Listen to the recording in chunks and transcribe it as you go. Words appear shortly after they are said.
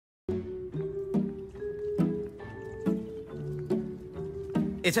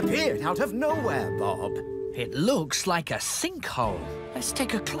It appeared out of nowhere, Bob. It looks like a sinkhole. Let's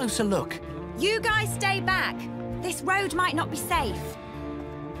take a closer look. You guys stay back. This road might not be safe.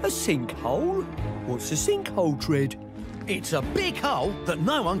 A sinkhole? What's a sinkhole, Tread? It's a big hole that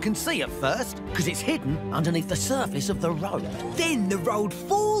no one can see at first because it's hidden underneath the surface of the road. Then the road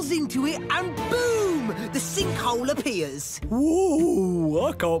falls into it and boom! The sinkhole appears. Whoa!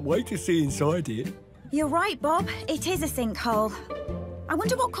 I can't wait to see inside it. You're right, Bob. It is a sinkhole. I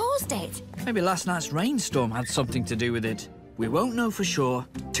wonder what caused it. Maybe last night's rainstorm had something to do with it. We won't know for sure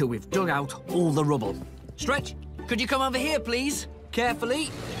till we've dug out all the rubble. Stretch, could you come over here, please? Carefully.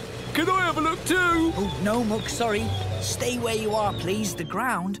 Can I have a look too? Oh, no, Muck, sorry. Stay where you are, please. The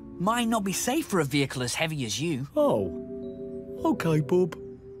ground might not be safe for a vehicle as heavy as you. Oh. OK, Bob.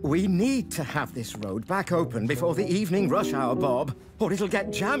 We need to have this road back open before the evening rush hour, Bob, or it'll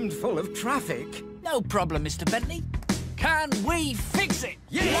get jammed full of traffic. No problem, Mr. Bentley. Can we fix it?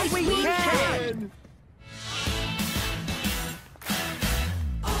 Yes, we can!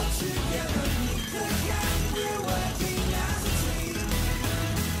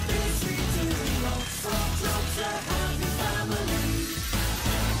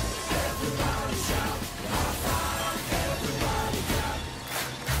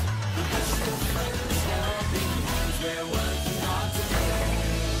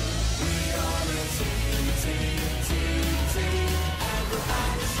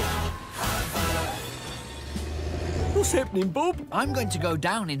 What's happening, Bob? I'm going to go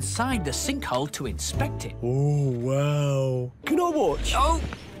down inside the sinkhole to inspect it. Oh, wow. Can I watch? Oh!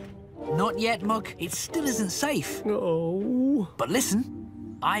 Not yet, Muck. It still isn't safe. Oh. But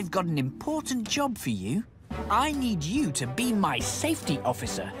listen, I've got an important job for you. I need you to be my safety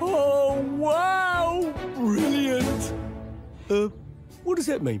officer. Oh, wow! Brilliant. What does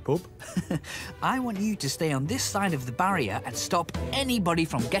that mean, Bob? I want you to stay on this side of the barrier and stop anybody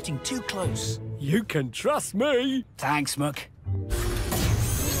from getting too close. You can trust me. Thanks, Muck.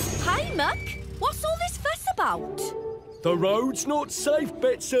 Hi, Muck. What's all this fuss about? The road's not safe,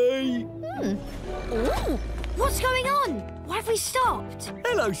 Betsy. Ooh, what's going on? Why have we stopped?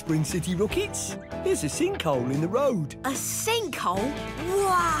 Hello, Spring City Rockets. There's a sinkhole in the road. A sinkhole?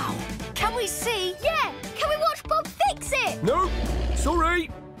 Wow! Can we see? Yeah! Can we watch Bob fix it? No,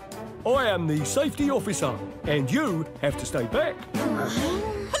 sorry. I am the safety officer, and you have to stay back.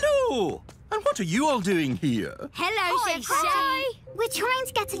 Hello! And what are you all doing here? Hello, Chef. Hi. We're trying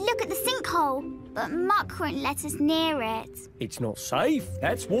to get a look at the sinkhole, but Muck won't let us near it. It's not safe,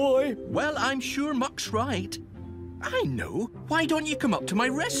 that's why. Well, I'm sure Muck's right. I know. Why don't you come up to my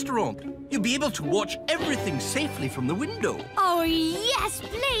restaurant? You'll be able to watch everything safely from the window. Oh, yes,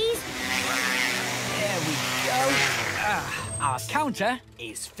 please. There we go. Our counter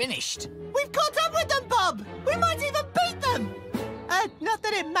is finished. We've caught up with them, Bob. We might even beat them. Not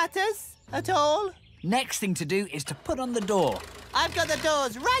that it matters at all. Next thing to do is to put on the door. I've got the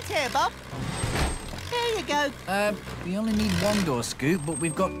doors right here, Bob. Here you go. We only need one door, Scoop, but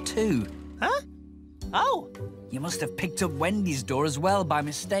we've got two. Huh? Oh. You must have picked up Wendy's door as well by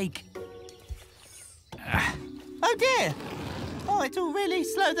mistake. Oh, dear. Oh, it'll really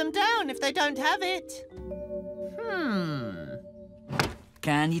slow them down if they don't have it.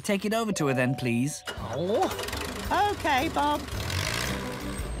 Can you take it over to her then, please? Oh. OK, Bob.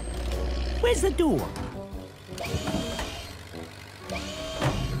 Where's the door?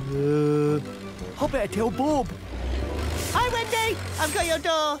 I better tell Bob. Hi, Wendy. I've got your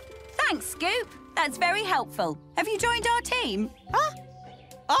door. Thanks, Scoop. That's very helpful. Have you joined our team? Huh?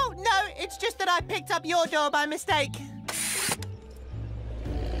 Oh, no, it's just that I picked up your door by mistake.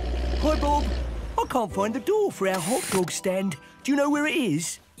 Hi, Bob. I can't find the door for our hot dog stand. Do you know where it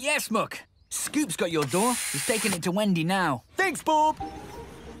is? Yes, Muck. Scoop's got your door. He's taking it to Wendy now. Thanks, Bob.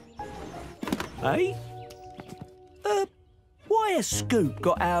 Hey? Why has Scoop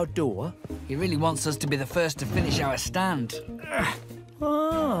got our door? He really wants us to be the first to finish our stand.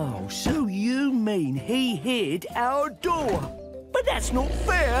 Oh, so you mean he hid our door? But that's not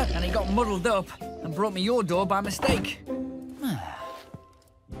fair. And he got muddled up and brought me your door by mistake.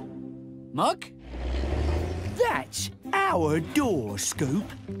 Muck? That's our door, Scoop.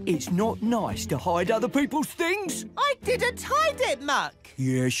 It's not nice to hide other people's things. I didn't hide it, Muck.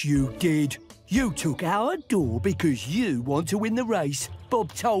 Yes, you did. You took our door because you want to win the race.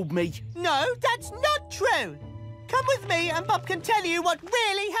 Bob told me. No, that's not true. Come with me and Bob can tell you what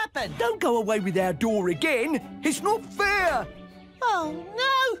really happened. Don't go away with our door again. It's not fair. Oh,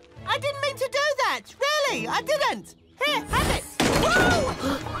 no. I didn't mean to do that. Really, I didn't. Here, have it. Whoa!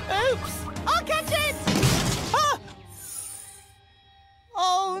 Oops. I'll catch it. Ah!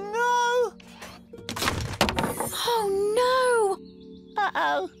 Oh, no. Oh, no.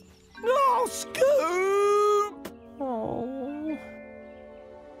 Uh-oh. Oh, Scoop! Oh.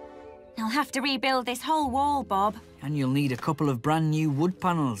 I'll have to rebuild this whole wall, Bob. And you'll need a couple of brand new wood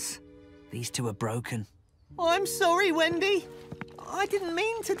panels. These two are broken. I'm sorry, Wendy. I didn't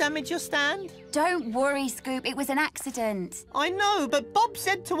mean to damage your stand. Don't worry, Scoop. It was an accident. I know, but Bob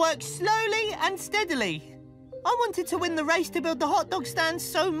said to work slowly and steadily. I wanted to win the race to build the hot dog stand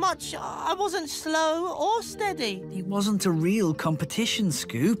so much I wasn't slow or steady. It wasn't a real competition,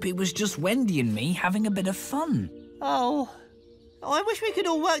 Scoop. It was just Wendy and me having a bit of fun. Oh, I wish we could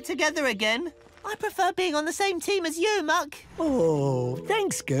all work together again. I prefer being on the same team as you, Muck. Oh,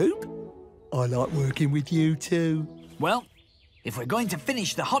 thanks, Scoop. I like working with you too. Well, if we're going to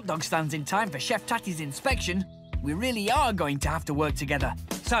finish the hot dog stands in time for Chef Tatty's inspection, we really are going to have to work together.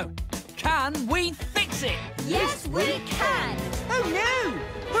 So, can we fix it? Yes, we can. Oh, no!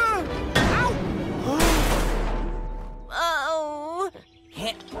 Oh. Oh.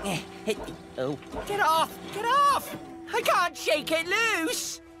 Get off! Get off! I can't shake it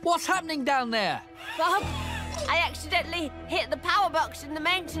loose! What's happening down there? Bob, I accidentally hit the power box in the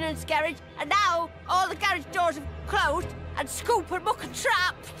maintenance garage, and now all the garage doors have closed, and Scoop and Muck are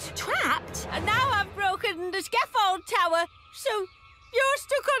trapped. Trapped? And now I've broken the scaffold tower, so you're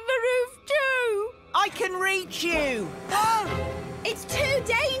stuck on the roof too. I can reach you! It's too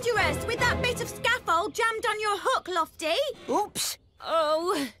dangerous with that bit of scaffold jammed on your hook, Lofty. Oops!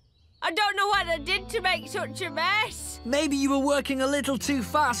 Oh, I don't know what I did to make such a mess. Maybe you were working a little too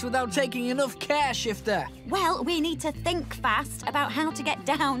fast without taking enough care, Shifter. Well, we need to think fast about how to get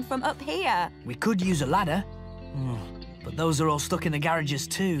down from up here. We could use a ladder. But those are all stuck in the garages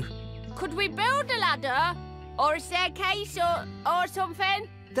too. Could we build a ladder? Or a staircase or something?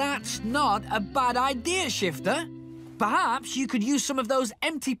 That's not a bad idea, Shifter. Perhaps you could use some of those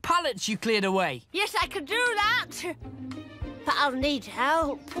empty pallets you cleared away. Yes, I could do that. But I'll need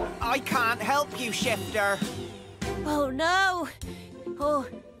help. I can't help you, Shifter. Oh, no. Oh,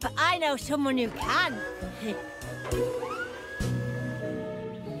 but I know someone who can.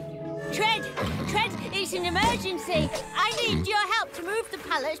 Tread, it's an emergency. I need your help to move the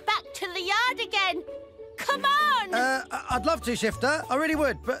pallets back to the yard again. Come on! I'd love to, Shifter. I really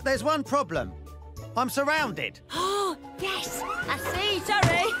would, but there's one problem. I'm surrounded. Oh, yes, I see.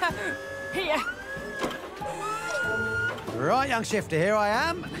 Sorry. Here. Right, young Shifter, here I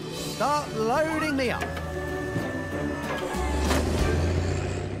am. Start loading me up.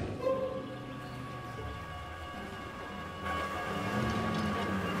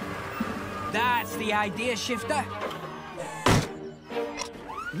 That's the idea, Shifter.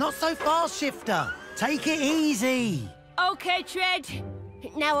 Not so fast, Shifter. Take it easy. OK, Tread.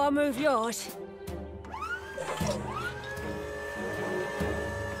 Now I'll move yours.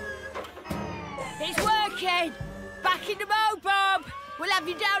 It's working. Back in the mode, Bob. We'll have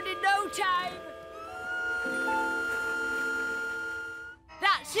you down in no time.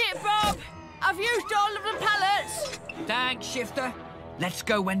 That's it, Bob. I've used all of the pallets. Thanks, Shifter. Let's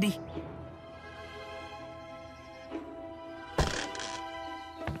go, Wendy.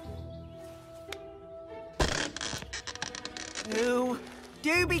 Oh,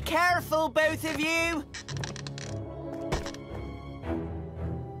 do be careful, both of you.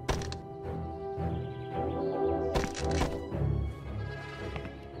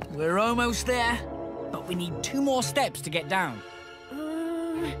 We're almost there, but we need 2 more steps to get down.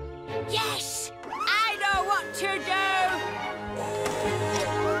 Yes! I know what to do!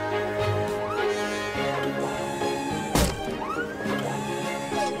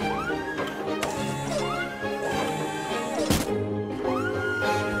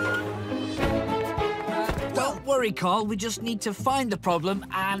 Don't worry, Carl. We just need to find the problem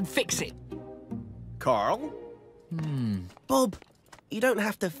and fix it. Carl? Bob, you don't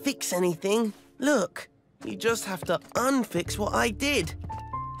have to fix anything. Look, you just have to unfix what I did.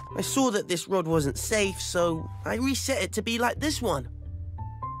 I saw that this rod wasn't safe, so I reset it to be like this one.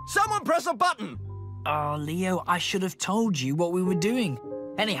 Someone press a button! Oh, Leo, I should have told you what we were doing.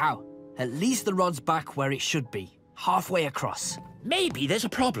 Anyhow, at least the rod's back where it should be, halfway across. Maybe there's a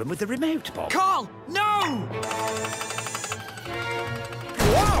problem with the remote, Bob. Carl, no!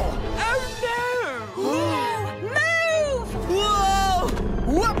 Whoa! Oh, no! Move! Whoa!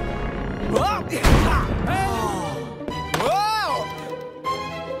 Whoop! Whoa! Whoa! Whoa! Whoa!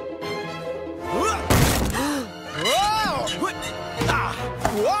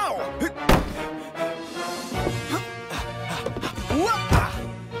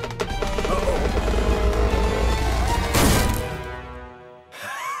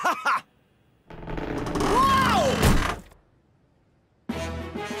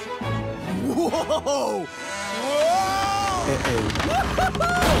 Whoa! Whoa!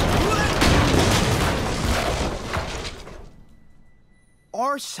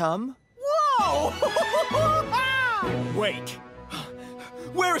 Or some. Whoa! Wait.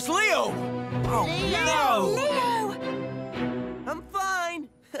 Where's Leo? Oh, Leo! I'm fine.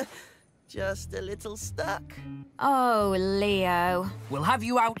 Just a little stuck. Oh, Leo. We'll have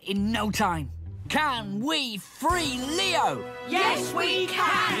you out in no time. Can we free Leo? Yes, we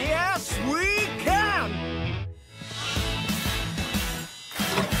can! Yes, we can!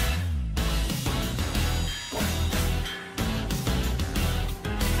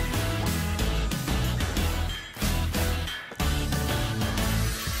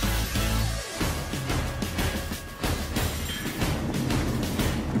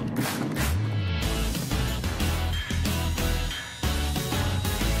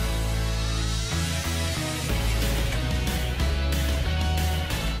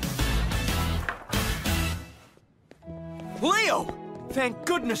 Leo! Thank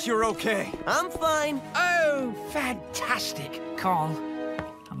goodness you're okay. I'm fine. Oh, fantastic. Carl,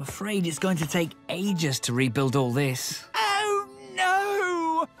 I'm afraid it's going to take ages to rebuild all this. Oh,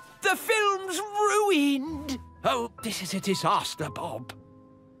 no! The film's ruined. Oh, this is a disaster, Bob.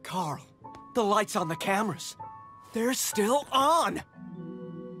 Carl, the lights on the cameras. They're still on.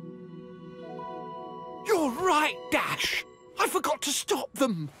 You're right, Dash. I forgot to stop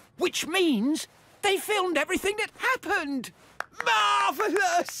them, which means they filmed everything that happened.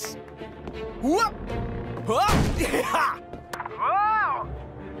 Marvelous! Whoop! Whoop!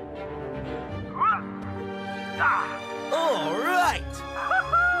 All right.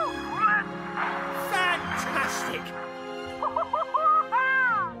 Fantastic!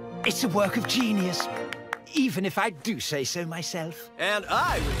 It's a work of genius, even if I do say so myself. And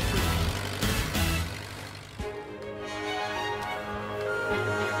I was...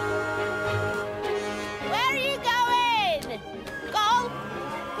 Where are you going? Go!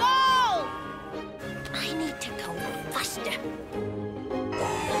 Go! I need to go faster.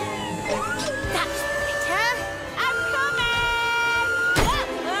 That's better. I'm coming!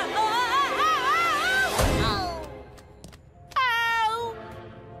 Oh!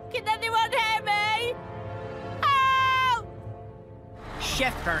 Can anyone hear me? Oh!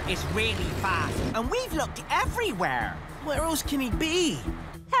 Shifter is really fast, and we've looked everywhere. Where else can he be?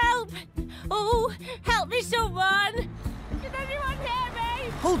 Help! Oh, help me, someone! Can anyone hear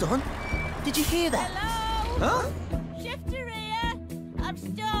me? Hold on. Did you hear that? Hello? Huh? Shifter here. I'm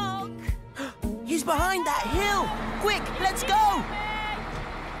stuck. He's behind that hill. Quick, let's go.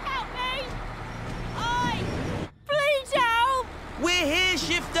 Help me! Oi! Please help! We're here,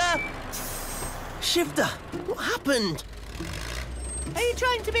 Shifter. Shifter, what happened? Are you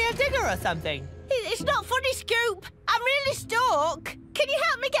trying to be a digger or something? It's not funny, Scoop. I'm really stuck. Can you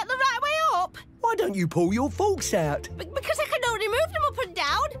help me get the right way up? Why don't you pull your forks out? Because I can only move them up and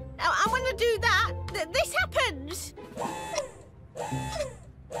down. And when I do that, this happens.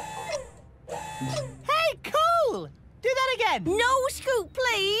 Hey, cool! Do that again. No, Scoop,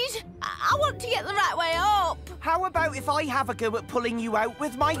 please. I want to get the right way up. How about if I have a go at pulling you out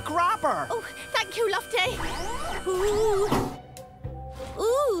with my grabber? Oh, thank you, Lofty. Ooh.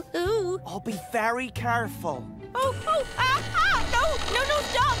 Ooh, ooh. I'll be very careful. Oh, no,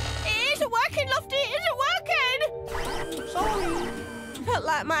 stop. It isn't working, Lofty, it isn't working. Sorry. Felt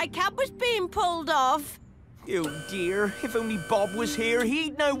like my cab was being pulled off. Oh, dear. If only Bob was here,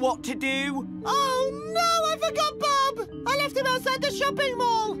 he'd know what to do. Oh, no, I forgot Bob. I left him outside the shopping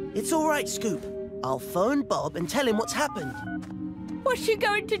mall. It's all right, Scoop. I'll phone Bob and tell him what's happened. What's she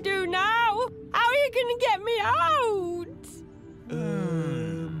going to do now? How are you going to get me out?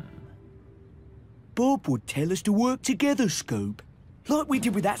 Bob would tell us to work together, Scoop. Like we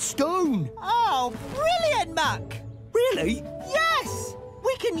did with that stone. Oh, brilliant, Muck. Really? Yes!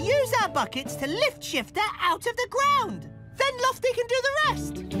 We can use our buckets to lift Shifter out of the ground. Then Lofty can do the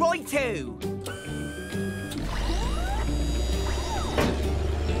rest. Righto.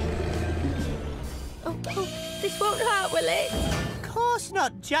 Oh, this won't hurt, will it? Of course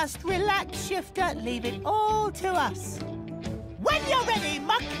not. Just relax, Shifter. Leave it all to us. When you're ready,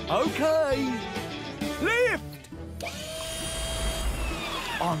 Muck. Okay. Lift!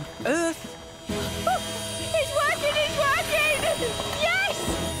 On Earth. It's working, it's working! Yes!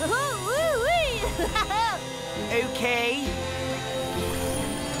 Okay.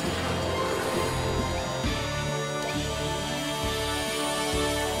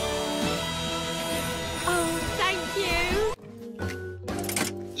 Oh, thank you.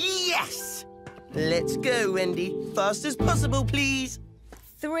 Yes! Let's go, Wendy. Fast as possible, please.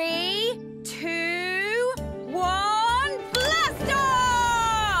 3, 2, 1, blast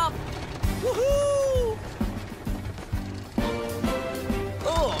off! Woohoo!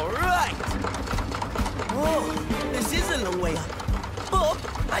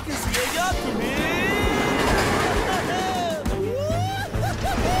 I can see a yard from here.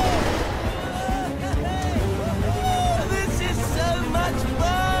 This is so much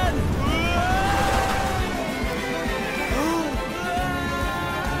fun!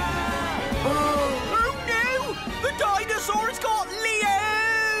 Oh no! The dinosaur's got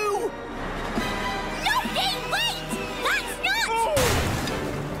Leo! Lofty, wait! That's not...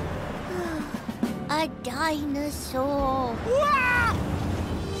 A dinosaur.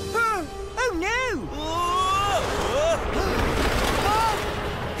 Oh no!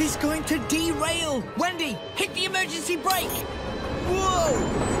 He's going to derail! Wendy, hit the emergency brake!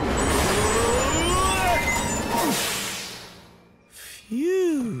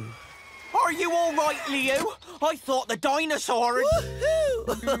 Phew. Are you all right, Leo? I thought the dinosaur...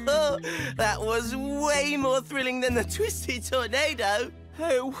 Woohoo! That was way more thrilling than the twisty tornado.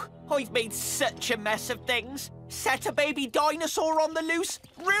 Oh, I've made such a mess of things. Set a baby dinosaur on the loose,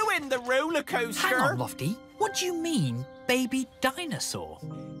 ruined the roller coaster. Hang on, Lofty. What do you mean, baby dinosaur?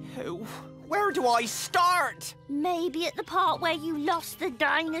 Oh, where do I start? Maybe at the part where you lost the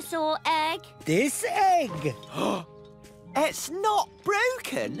dinosaur egg. This egg. It's not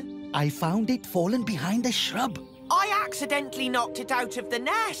broken. I found it fallen behind a shrub. I accidentally knocked it out of the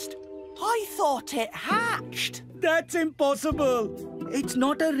nest. I thought it hatched. That's impossible. It's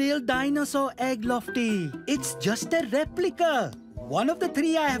not a real dinosaur egg, Lofty. It's just a replica. One of the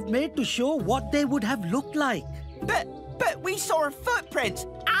 3 I have made to show what they would have looked like. But we saw a footprint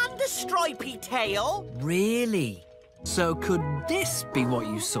and a stripy tail. Really? So could this be what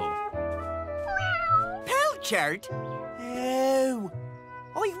you saw? Pilchard? Oh,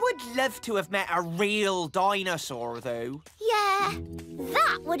 I would love to have met a real dinosaur, though. Yeah,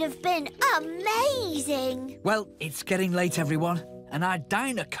 that would have been amazing. Well, it's getting late, everyone, and our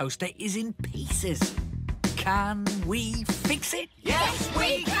dino coaster is in pieces. Can we fix it? Yes,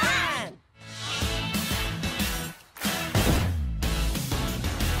 we can!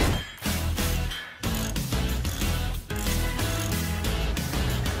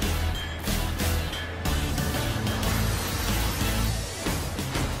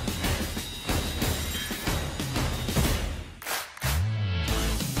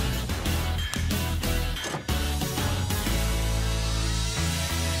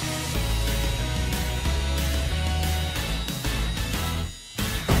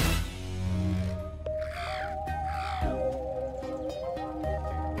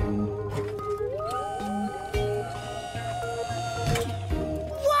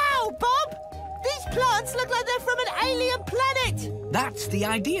 Look like they're from an alien planet! That's the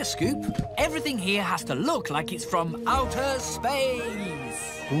idea, Scoop. Everything here has to look like it's from outer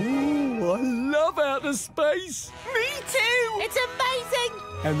space. Ooh, I love outer space. Me too! It's amazing!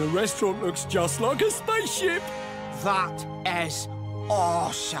 And the restaurant looks just like a spaceship. That is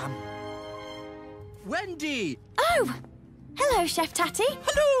awesome. Wendy! Oh! Hello, Chef Tatty.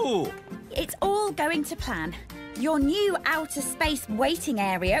 Hello! It's all going to plan. Your new outer space waiting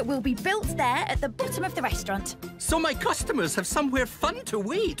area will be built there at the bottom of the restaurant. So my customers have somewhere fun to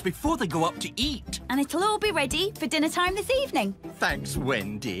wait before they go up to eat. And it'll all be ready for dinner time this evening. Thanks,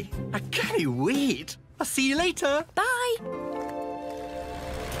 Wendy. I can't wait. I'll see you later. Bye.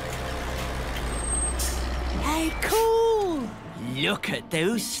 Hey, cool! Look at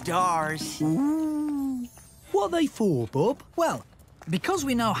those stars. Ooh. What are they for, Bob? Well, because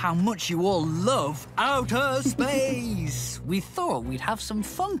we know how much you all love outer space, we thought we'd have some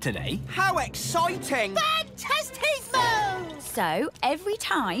fun today. How exciting! Fantastismo! So, every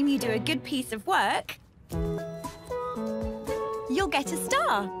time you do a good piece of work, you'll get a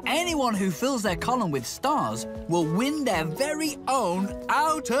star. Anyone who fills their column with stars will win their very own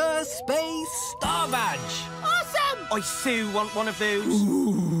outer space star badge. Awesome! I so want one of those.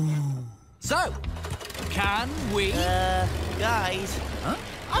 Ooh. So, can we... Guys. Huh?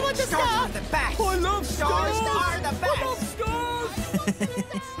 I want a Stars star! are the best! I love Stars stars! are the I love best! stars!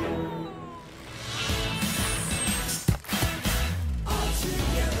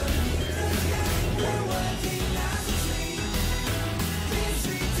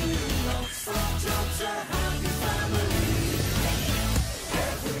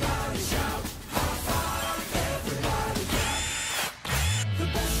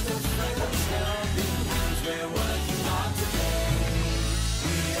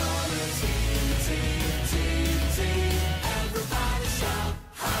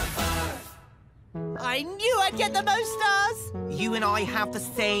 I knew I'd get the most stars! You and I have the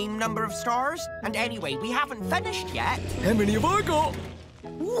same number of stars. And anyway, we haven't finished yet. How many have I got?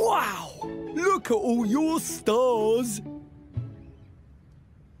 Wow! Look at all your stars.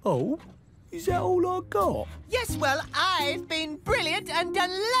 Oh, Is that all I got? Yes, well, I've been brilliant and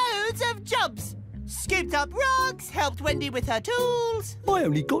done loads of jobs. Scooped up rocks, helped Wendy with her tools. I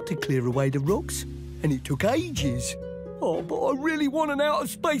only got to clear away the rocks, and it took ages. Oh, but I really want an outer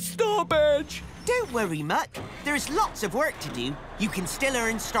space star badge. Don't worry, Muck. There's lots of work to do. You can still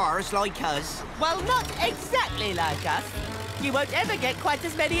earn stars like us. Well, not exactly like us. You won't ever get quite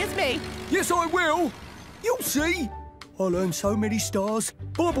as many as me. Yes, I will. You'll see. I'll earn so many stars,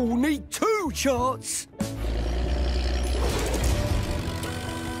 Bob will need 2 charts.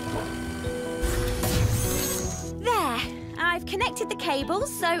 There. I've connected the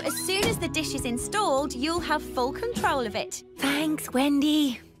cables, so as soon as the dish is installed, you'll have full control of it. Thanks,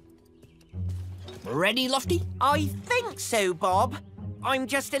 Wendy. Ready, Lofty? I think so, Bob. I'm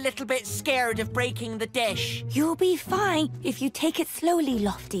just a little bit scared of breaking the dish. You'll be fine if you take it slowly,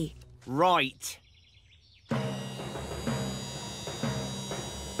 Lofty. Right.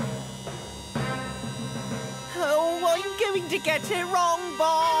 Oh, I'm going to get it wrong,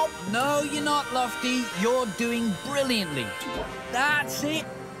 Bob. No, you're not, Lofty. You're doing brilliantly. That's it.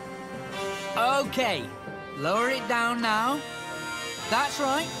 OK. Lower it down now. That's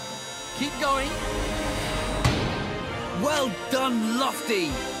right. Keep going. Well done, Lofty.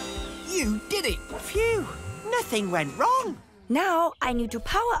 You did it. Phew. Nothing went wrong. Now I need to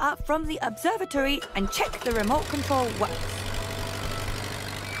power up from the observatory and check the remote control works.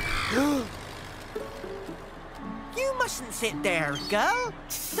 You mustn't sit there, girl.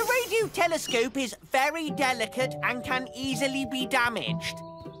 The radio telescope is very delicate and can easily be damaged.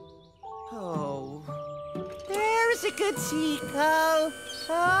 Oh. There's a good seagull.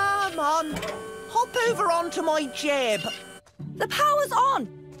 Come on. Hop over onto my jib. The power's on.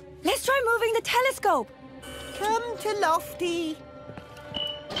 Let's try moving the telescope. Come to Lofty.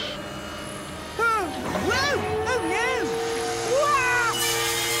 Oh, whoa! Oh, no! Wow!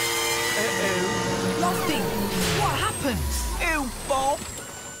 Lofty, what happened? Oh, Bob.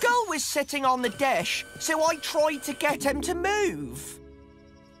 Gull was sitting on the dish, so I tried to get him to move.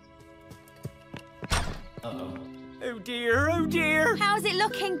 Uh-oh. Oh, dear, oh, dear. How's it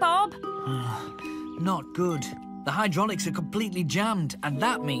looking, Bob? Not good. The hydraulics are completely jammed, and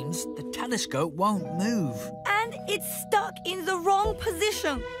that means the telescope won't move. And it's stuck in the wrong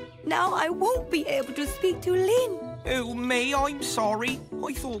position. Now I won't be able to speak to Lynn. Oh, me, I'm sorry.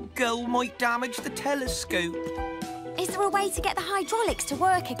 I thought Gull might damage the telescope. Is there a way to get the hydraulics to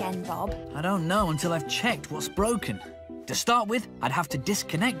work again, Bob? I don't know until I've checked what's broken. To start with, I'd have to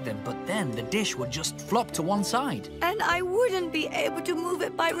disconnect them, but then the dish would just flop to one side. And I wouldn't be able to move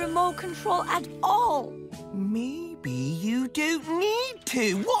it by remote control at all. Maybe you don't need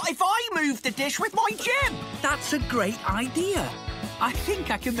to. What if I move the dish with my jib? That's a great idea. I think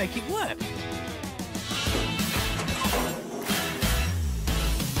I can make it work.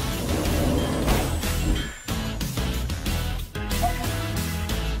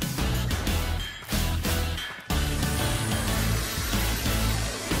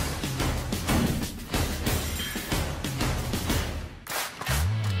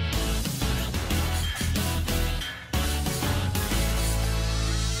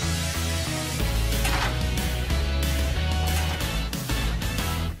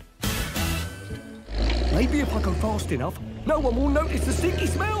 Maybe if I go fast enough, no one will notice the stinky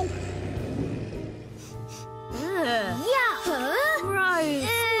smell. Gross.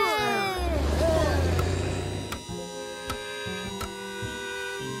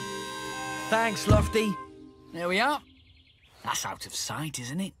 Thanks, Lofty. There we are. That's out of sight,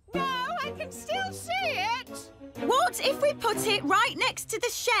 isn't it? No, I can still see it. What if we put it right next to the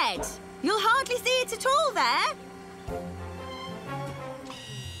shed? You'll hardly see it at all there.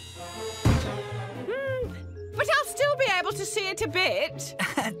 But I'll still be able to see it a bit.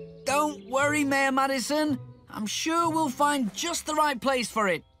 Don't worry, Mayor Madison. I'm sure we'll find just the right place for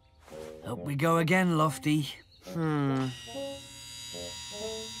it. Up we go again, Lofty.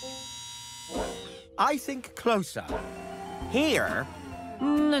 I think closer. Here?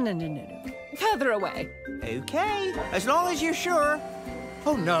 No. Further away. OK, as long as you're sure.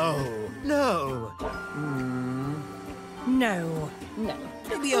 Oh, no. No. No.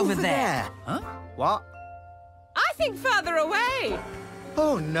 Maybe over there. Huh? What? I think further away.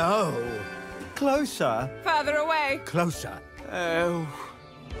 Oh, no. Closer. Further away. Closer. Oh.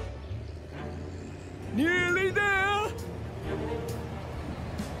 Nearly there.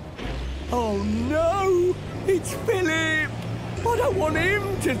 Oh, no. It's Philip. I don't want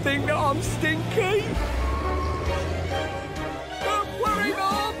him to think that I'm stinky. Don't worry,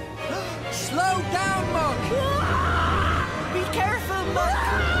 Mom. Slow down, Muck. Be careful, Muck.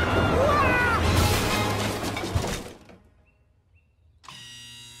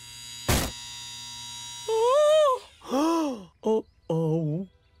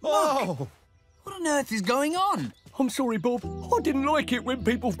 Oh! What on earth is going on? I'm sorry, Bob. I didn't like it when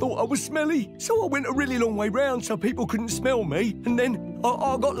people thought I was smelly, so I went a really long way round so people couldn't smell me, and then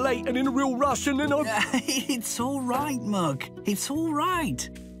I got late and in a real rush, and then I... It's all right, Muck. It's all right.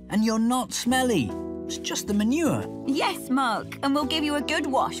 And you're not smelly. It's just the manure. Yes, Muck, and we'll give you a good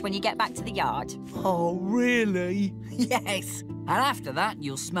wash when you get back to the yard. Oh, really? Yes. And after that,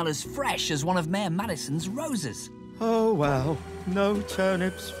 you'll smell as fresh as one of Mayor Madison's roses. Oh, well, no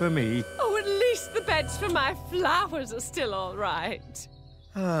turnips for me. Oh, at least the beds for my flowers are still all right.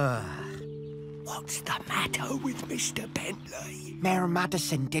 What's the matter with Mr. Bentley? Mayor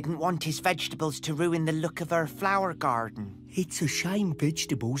Madison didn't want his vegetables to ruin the look of her flower garden. It's a shame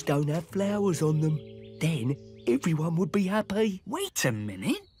vegetables don't have flowers on them. Then everyone would be happy. Wait a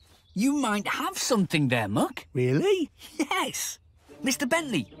minute. You might have something there, Muck. Really? Yes. Mr.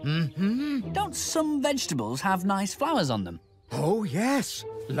 Bentley. Mm-hmm. Don't some vegetables have nice flowers on them? Oh, yes.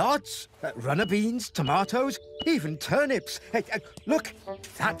 Lots. Runner beans, tomatoes, even turnips. Look,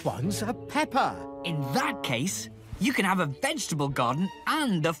 that one's a pepper. In that case, you can have a vegetable garden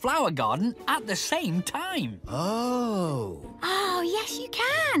and a flower garden at the same time. Oh. Oh, yes, you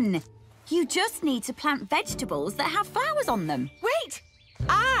can. You just need to plant vegetables that have flowers on them. Wait!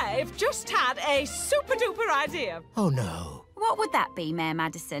 I've just had a super-duper idea. Oh, no. What would that be, Mayor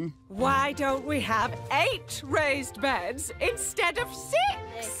Madison? Why don't we have 8 raised beds instead of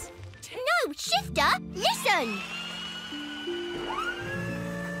 6? No, Shifter, listen!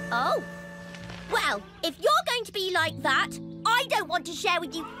 Oh. Well, if you're going to be like that, I don't want to share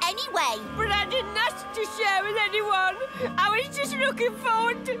with you anyway. But I didn't ask to share with anyone. I was just looking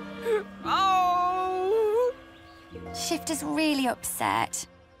forward to... Oh! Shifter's really upset.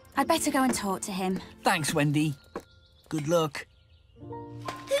 I'd better go and talk to him. Thanks, Wendy. Good luck.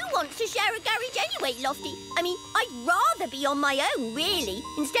 Who wants to share a garage anyway, Lofty? I mean, I'd rather be on my own, really,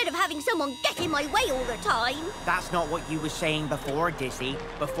 instead of having someone get in my way all the time. That's not what you were saying before, Dizzy.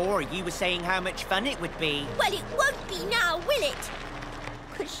 Before, you were saying how much fun it would be. Well, it won't be now, will it?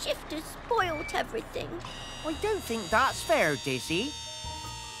 Because Shifter's spoiled everything. I don't think that's fair, Dizzy.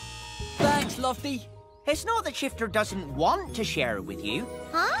 Thanks, Lofty. It's not that Shifter doesn't want to share with you.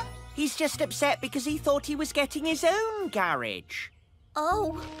 Huh? He's just upset because he thought he was getting his own garage.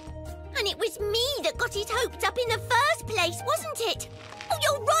 Oh, and it was me that got his hopes up in the first place, wasn't it? Oh,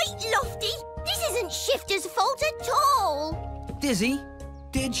 you're right, Lofty. This isn't Shifter's fault at all. Dizzy,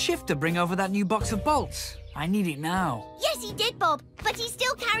 did Shifter bring over that new box of bolts? I need it now. Yes, he did, Bob, but he's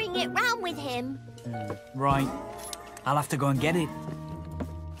still carrying it round with him. Right. I'll have to go and get it.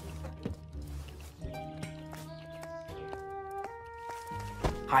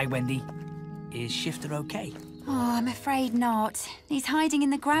 Hi, Wendy. Is Shifter okay? Oh, I'm afraid not. He's hiding in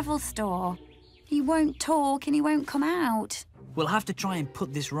the gravel store. He won't talk and he won't come out. We'll have to try and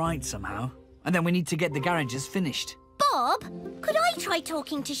put this right somehow. And then we need to get the garages finished. Bob, could I try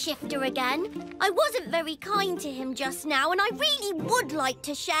talking to Shifter again? I wasn't very kind to him just now, and I really would like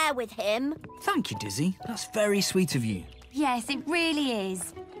to share with him. Thank you, Dizzy. That's very sweet of you. Yes, it really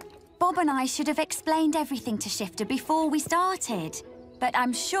is. Bob and I should have explained everything to Shifter before we started. But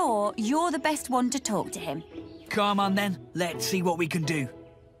I'm sure you're the best one to talk to him. Come on, then. Let's see what we can do.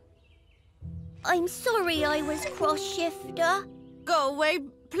 I'm sorry I was cross, Shifter. Go away,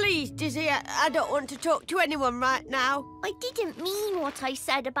 please, Dizzy. I don't want to talk to anyone right now. I didn't mean what I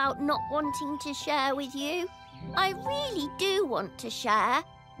said about not wanting to share with you. I really do want to share.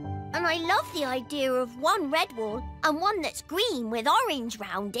 And I love the idea of one red wall and one that's green with orange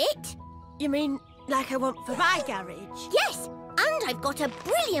round it. You mean like I want for my garage? Yes, and I've got a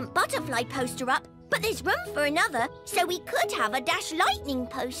brilliant butterfly poster up, but there's room for another, so we could have a Dash Lightning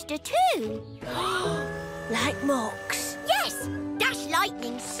poster too. Like Muck's? Yes! Dash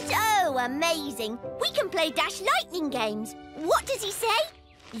Lightning's so amazing. We can play Dash Lightning games. What does he say?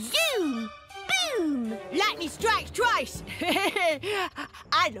 Zoom! Boom! Lightning strikes twice!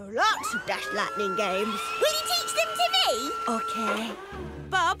 I know lots of Dash Lightning games. Will you teach them to me? OK.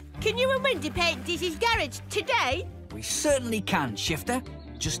 Bob, can you and Wendy paint Dizzy's garage today? We certainly can, Shifter.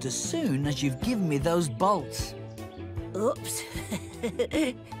 Just as soon as you've given me those bolts. Oops.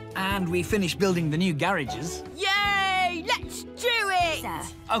 And we finish building the new garages. Yay! Let's do it!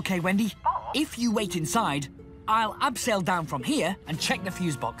 OK, Wendy. If you wait inside, I'll abseil down from here and check the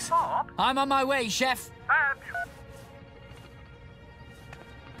fuse box. Bob? I'm on my way, Chef.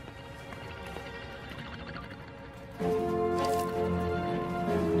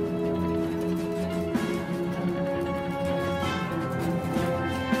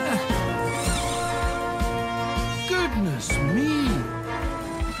 Goodness me!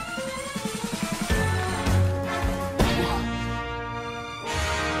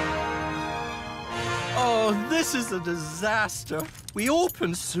 This is a disaster. We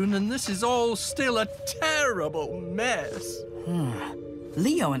open soon and this is all still a terrible mess.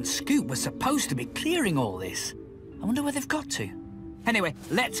 Leo and Scoop were supposed to be clearing all this. I wonder where they've got to. Anyway,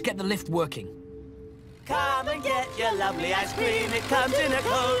 let's get the lift working. Come and get your lovely ice cream. It comes in a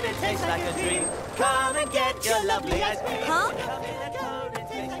cone, it tastes like a dream. Come and get your lovely ice cream. Huh? It comes in a cone, it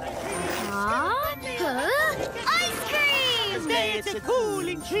tastes like a dream. Ice cream! Today it's a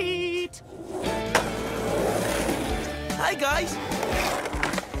cooling treat. Hi, guys.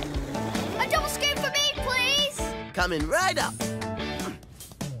 A double scoop for me, please. Coming right up.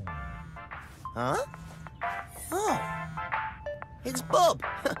 Huh? Oh. It's Bob.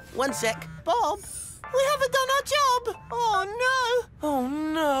 One sec. Bob, we haven't done our job. Oh, no. Oh,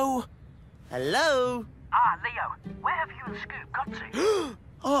 no. Hello? Ah, Leo, where have you and Scoop got to?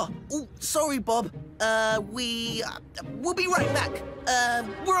 Oh, sorry, Bob. We'll be right back.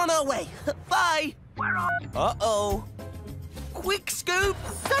 We're on our way. Bye. Where are you? Uh-oh. Quick, Scoop.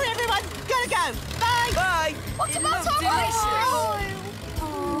 Sorry, everyone. Gotta go. Bye. Bye. What's about our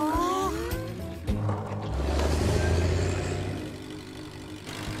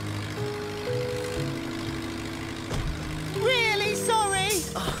Really sorry.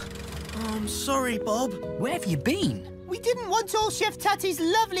 I'm sorry, Bob. Where have you been? We didn't want all Chef Tatty's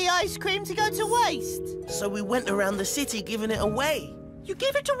lovely ice cream to go to waste. So we went around the city giving it away. You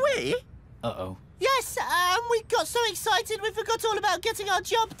gave it away? Uh-oh. Yes, we got so excited we forgot all about getting our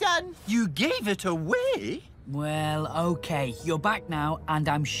job done. You gave it away? Well, OK, you're back now, and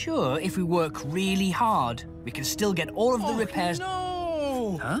I'm sure if we work really hard, we can still get all of the repairs...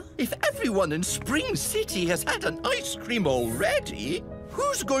 No! Huh? If everyone in Spring City has had an ice cream already,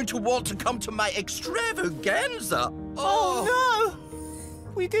 who's going to want to come to my extravaganza? Oh, no!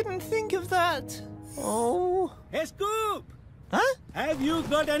 We didn't think of that. Oh. Hey, Scoop! Huh? Have you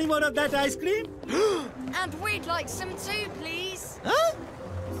got any more of that ice cream? And we'd like some too, please. Huh?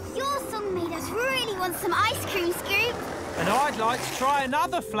 Your song made us really want some ice cream, Scoop. And I'd like to try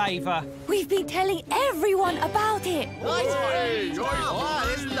another flavour. We've been telling everyone about it.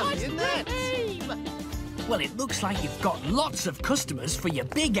 Well, it looks like you've got lots of customers for your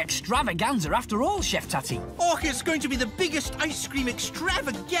big extravaganza after all, Chef Tatty. Oh, it's going to be the biggest ice cream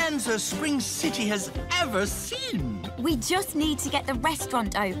extravaganza Spring City has ever seen. We just need to get the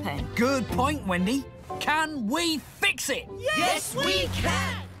restaurant open. Good point, Wendy. Can we fix it? Yes, we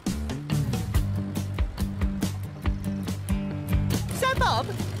can! So, Bob,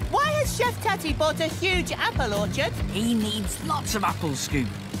 why has Chef Tatty bought a huge apple orchard? He needs lots of apples, Scoop,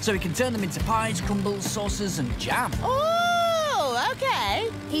 so he can turn them into pies, crumbles, sauces and jam. Oh, OK.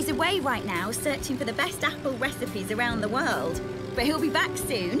 He's away right now searching for the best apple recipes around the world. But he'll be back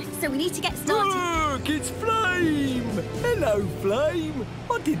soon, so we need to get started. Look, it's Flame! Hello, Flame.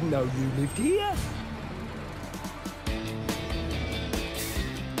 I didn't know you lived here.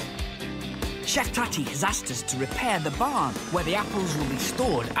 Chef Tatty has asked us to repair the barn where the apples will be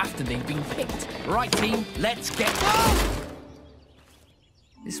stored after they've been picked. Right, team, let's get...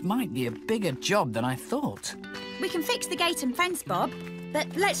 This might be a bigger job than I thought. We can fix the gate and fence, Bob, but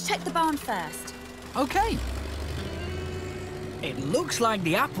let's check the barn first. OK. It looks like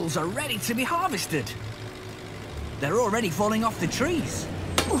the apples are ready to be harvested. They're already falling off the trees.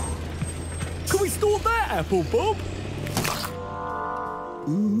 Can we store that apple, Bob?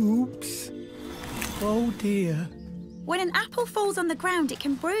 Oops. Oh, dear. When an apple falls on the ground, it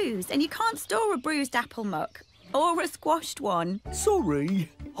can bruise, and you can't store a bruised apple, Muck. Or a squashed one. Sorry.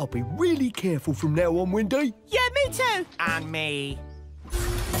 I'll be really careful from now on, Wendy. Yeah, me too. And me.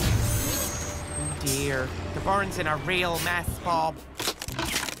 Oh dear, the barn's in a real mess, Bob.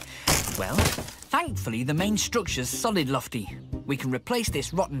 Well, thankfully the main structure's solid, Lofty. We can replace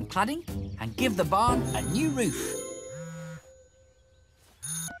this rotten cladding and give the barn a new roof.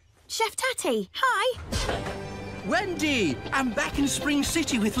 Chef Tatty, hi. Wendy, I'm back in Spring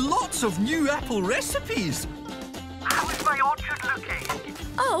City with lots of new apple recipes. How is my orchard looking?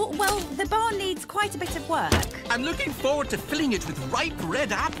 Oh, well, the barn needs quite a bit of work. I'm looking forward to filling it with ripe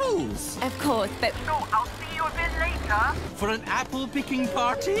red apples. Of course, but... So, I'll see you a bit later. For an apple picking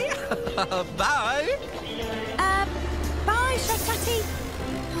party? Bye. Bye, Chef Tatty.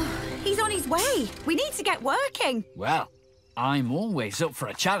 He's on his way. We need to get working. Well, I'm always up for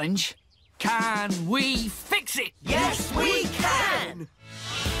a challenge. Can we fix it? Yes, we can!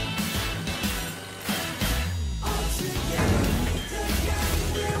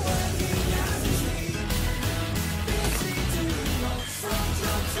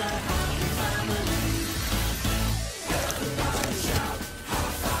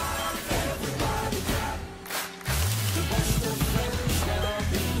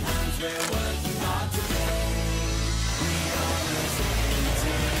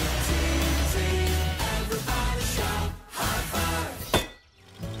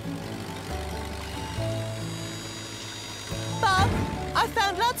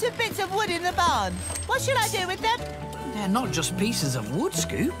 bits of wood in the barn. What should I do with them? They're not just pieces of wood,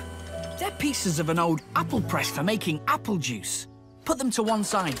 Scoop. They're pieces of an old apple press for making apple juice. Put them to one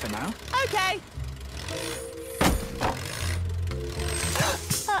side for now. OK.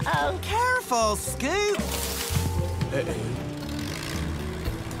 Uh-oh. Careful, Scoop.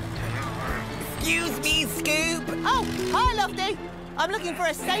 Excuse me, Scoop. Oh, hi, Lofty. I'm looking for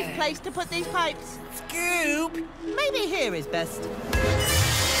a safe place to put these pipes. Scoop. Maybe here is best.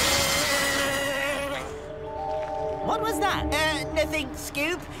 What was that? Nothing,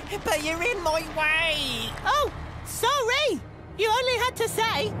 Scoop, but you're in my way. Oh, sorry. You only had to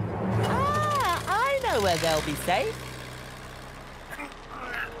say. Ah, I know where they'll be safe.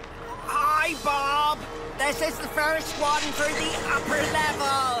 Hi, Bob. This is the first one for the upper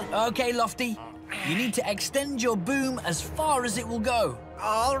level. OK, Lofty. You need to extend your boom as far as it will go.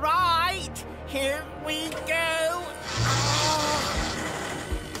 All right. Here we go.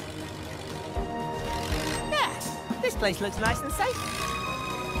 Yes, this place looks nice and safe.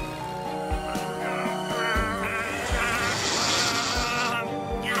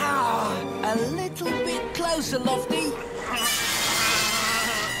 A little bit closer, Lofty.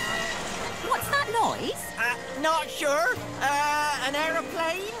 What's that noise? Not sure. An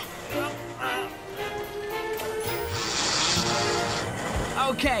aeroplane?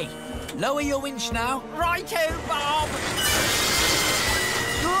 OK, lower your winch now. Righto, Bob.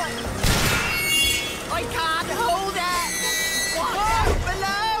 I can't hold it. Watch out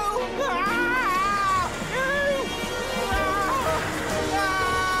below.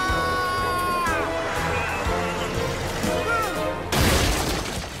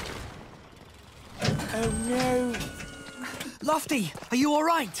 Oh, no. Lofty, are you all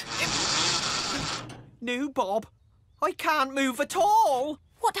right? No, Bob. I can't move at all.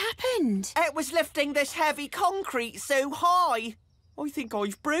 What happened? It was lifting this heavy concrete so high. I think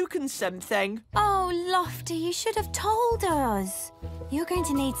I've broken something. Oh, Lofty, you should have told us. You're going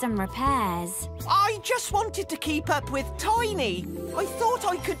to need some repairs. I just wanted to keep up with Tiny. I thought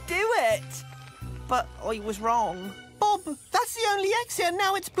I could do it. But I was wrong. Bob, that's the only exit and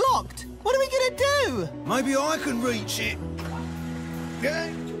now it's blocked. What are we going to do? Maybe I can reach it.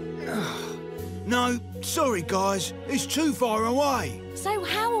 No, sorry, guys. It's too far away. So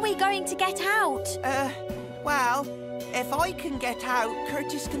how are we going to get out? Well, if I can get out,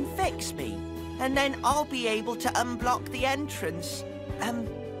 Curtis can fix me. And then I'll be able to unblock the entrance.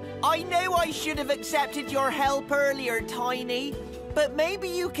 I know I should have accepted your help earlier, Tiny. But maybe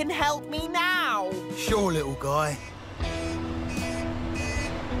you can help me now. Sure, little guy.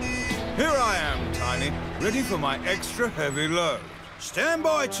 Here I am, Tiny, ready for my extra heavy load. Stand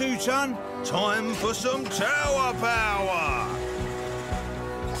by, 2-ton. Time for some tower power.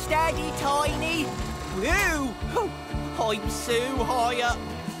 Steady, Tiny. Woo! I'm so high up.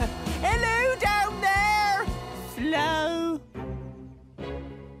 Hello down there. Flo.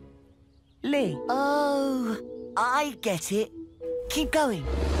 Lee. Oh, I get it. Keep going.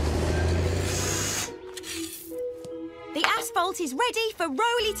 The asphalt is ready for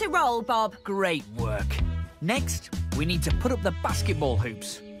Roley to roll, Bob. Great work. Next, we need to put up the basketball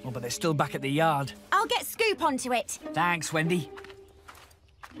hoops. Oh, but they're still back at the yard. I'll get Scoop onto it. Thanks, Wendy.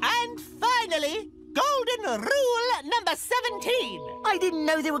 And finally, golden rule number 17. I didn't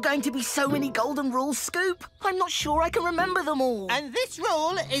know there were going to be so many golden rules, Scoop. I'm not sure I can remember them all. And this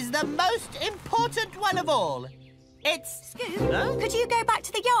rule is the most important one of all. It's... Scoop, could you go back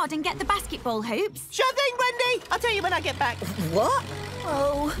to the yard and get the basketball hoops? Sure thing, Wendy. I'll tell you when I get back. What?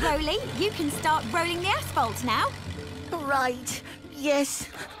 Oh. Roley, you can start rolling the asphalt now. Right. Yes,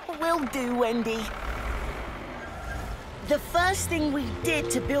 will do, Wendy. The first thing we did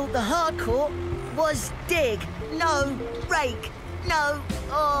to build the hardcore was dig. No, rake. No.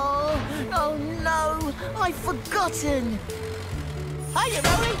 Oh no. I've forgotten. Hiya,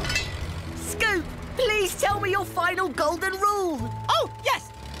 Roley. Scoop, please tell me your final golden rule. Oh, yes.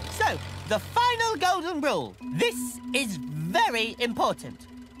 So, the final golden rule. This is very important.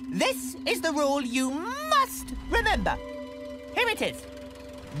 This is the rule you must remember. Here it is.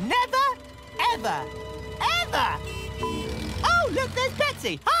 Never, ever, ever. Oh, look, there's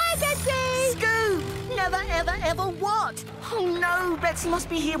Betsy. Hi, Betsy. Scoop, never, ever, ever what? Oh, no, Betsy must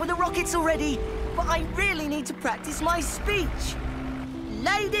be here with the rockets already. But I really need to practice my speech.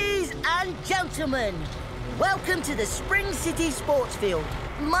 Ladies and gentlemen, welcome to the Spring City sports field.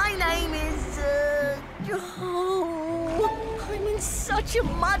 My name is, I'm in such a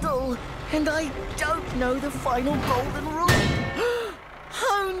muddle, and I don't know the final golden rule.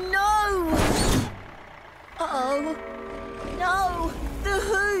 Oh, no! Uh-oh. No, the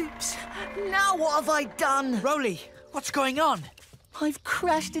hoops. Now what have I done? Roley, what's going on? I've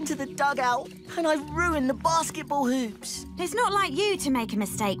crashed into the dugout and I've ruined the basketball hoops. It's not like you to make a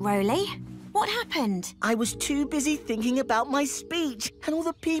mistake, Roley. What happened? I was too busy thinking about my speech and all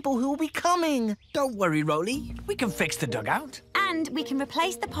the people who will be coming. Don't worry, Roley. We can fix the dugout. And we can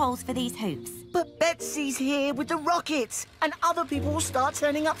replace the poles for these hoops. But Betsy's here with the rockets and other people will start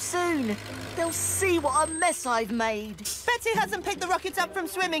turning up soon. They'll see what a mess I've made. Betsy hasn't picked the rockets up from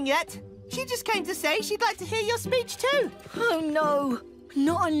swimming yet. She just came to say she'd like to hear your speech too. Oh, no.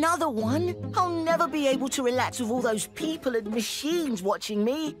 Not another one. I'll never be able to relax with all those people and machines watching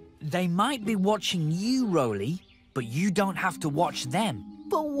me. They might be watching you, Roley, but you don't have to watch them.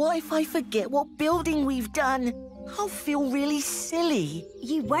 But what if I forget what building we've done? I'll feel really silly.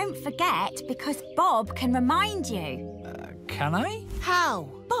 You won't forget because Bob can remind you. Can I? How?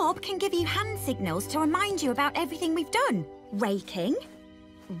 Bob can give you hand signals to remind you about everything we've done. Raking,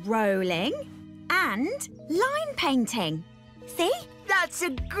 rolling, and line painting. See? That's a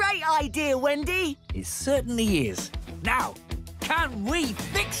great idea, Wendy. It certainly is. Now, can we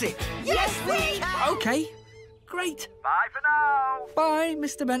fix it? Yes, we can! OK, great. Bye for now. Bye,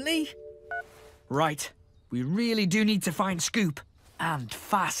 Mr. Bentley. Right, we really do need to find Scoop, and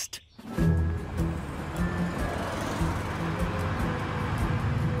fast.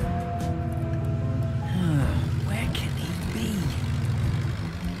 Where can he be?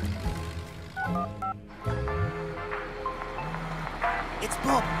 It's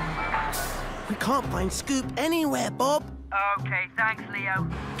Bob. We can't find Scoop anywhere, Bob. Okay, thanks, Leo.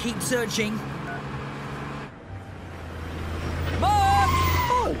 Keep searching. Muck!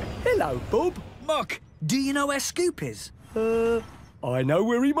 Oh, hello, Bob. Muck, do you know where Scoop is? I know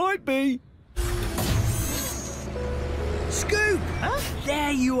where he might be. Scoop! Huh?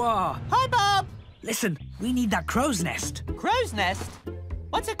 There you are. Hi, Bob. Listen, we need that crow's nest. Crow's nest?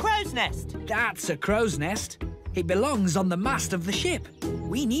 What's a crow's nest? That's a crow's nest. It belongs on the mast of the ship.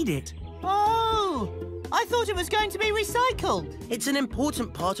 We need it. Oh, I thought it was going to be recycled. It's an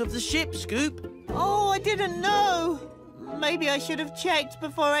important part of the ship, Scoop. Oh, I didn't know. Maybe I should have checked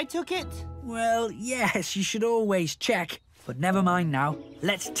before I took it. Well, yes, you should always check. But never mind now.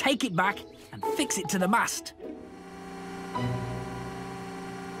 Let's take it back and fix it to the mast.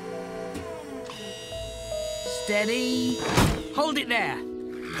 Steady. Hold it there.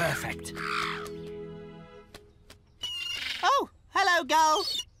 Perfect. Oh, hello, Gull.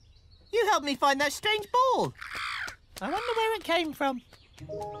 You helped me find that strange ball. I wonder where it came from.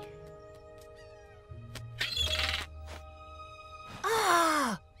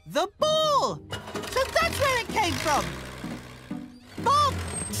 Ah, the ball! So that's where it came from. Bob,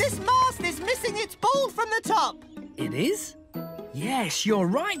 this mast is missing its ball from the top. It is? Yes, you're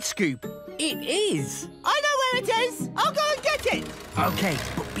right, Scoop. It is. I know where it is. I'll go and get it. OK,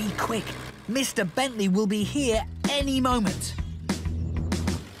 but be quick. Mr. Bentley will be here any moment.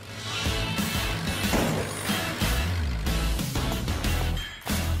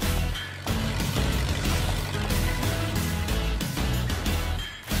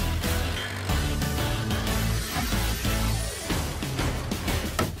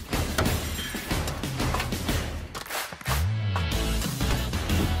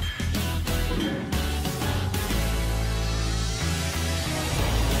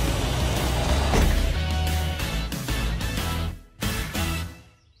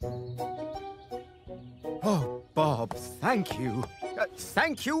 Oh, Bob, thank you.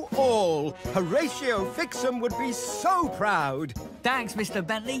 Thank you all. Horatio Fixham would be so proud. Thanks, Mr.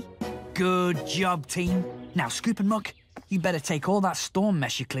 Bentley. Good job, team. Now, Scoop and Muck, you better take all that storm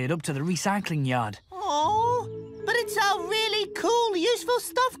mess you cleared up to the recycling yard. Oh, but it's our really cool, useful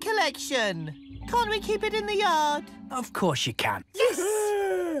stuff collection. Can't we keep it in the yard? Of course you can.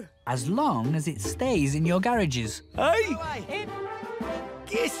 Yes! As long as it stays in your garages. Hey!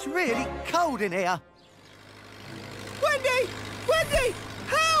 It's really cold in here. Wendy! Wendy!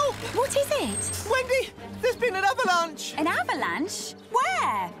 Help! What is it? Wendy, there's been an avalanche. An avalanche?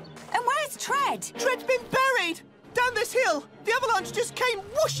 Where? And where's Tread? Tread's been buried. Down this hill. The avalanche just came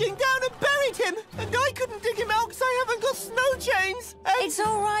whooshing down and buried him. And I couldn't dig him out because I haven't got snow chains. It's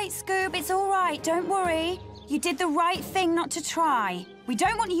all right, Scoop. It's all right. Don't worry. You did the right thing not to try. We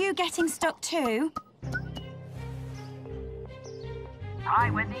don't want you getting stuck too. Hi,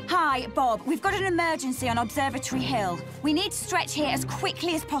 Wendy. Hi, Bob. We've got an emergency on Observatory Hill. We need to stretch here as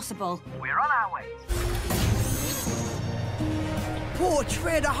quickly as possible. We're on our way. Poor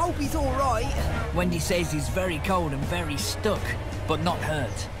Tread, I hope he's all right. Wendy says he's very cold and very stuck, but not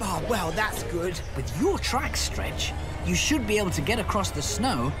hurt. Oh, well, that's good. With your track stretch, you should be able to get across the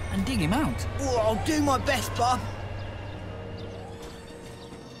snow and dig him out. Oh, I'll do my best, Bob.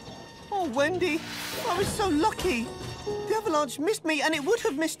 Oh, Wendy, I was so lucky. The avalanche missed me, and it would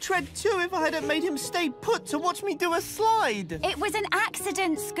have missed Tread too if I hadn't made him stay put to watch me do a slide. It was an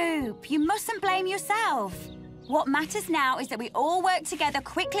accident, Scoop. You mustn't blame yourself. What matters now is that we all work together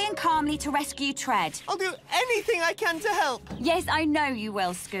quickly and calmly to rescue Tread. I'll do anything I can to help. Yes, I know you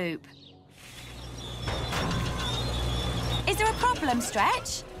will, Scoop. Is there a problem,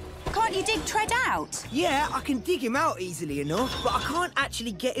 Stretch? Can't you dig Tread out? Yeah, I can dig him out easily enough, but I can't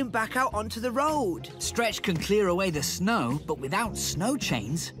actually get him back out onto the road. Stretch can clear away the snow, but without snow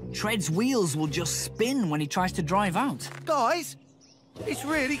chains, Tread's wheels will just spin when he tries to drive out. Guys, it's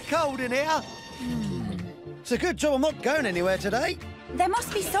really cold in here. It's a good job I'm not going anywhere today. There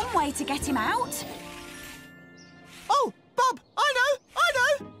must be some way to get him out. Oh, Bob, I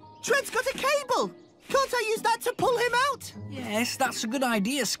know! Tread's got a cable. Can't I use that to pull him out? Yes, that's a good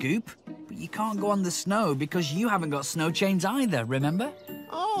idea, Scoop. But you can't go on the snow because you haven't got snow chains either, remember?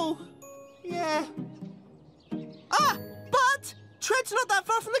 Oh, yeah. Ah, but Tread's not that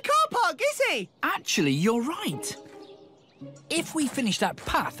far from the car park, is he? Actually, you're right. If we finish that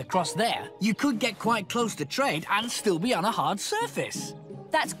path across there, you could get quite close to Tread and still be on a hard surface.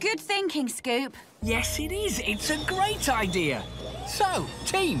 That's good thinking, Scoop. Yes, it is. It's a great idea. So,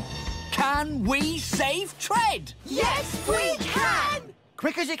 team, can we save Tread? Yes, we can!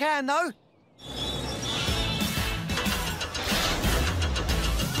 Quick as you can, though.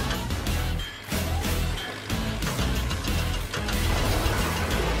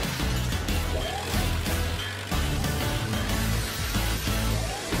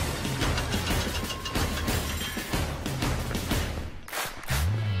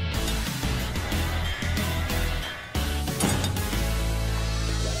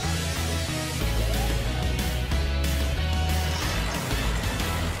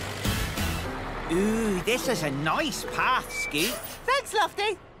 Ooh, this is a nice path, Scoop. Thanks,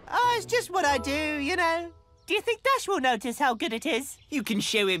 Lofty. Oh, it's just what I do, you know. Do you think Dash will notice how good it is? You can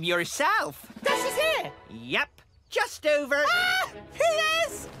show him yourself. Dash is here! Yep, just over. Ah! He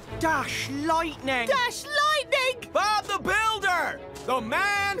is! Dash Lightning! Dash Lightning! Bob the Builder! The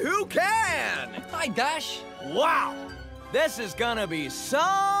man who can! Hi, Dash. Wow! This is gonna be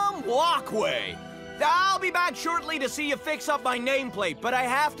some walkway. I'll be back shortly to see you fix up my nameplate, but I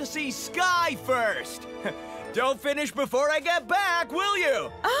have to see Sky first. Don't finish before I get back, will you?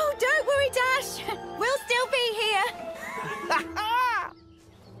 Oh, don't worry, Dash. We'll still be here.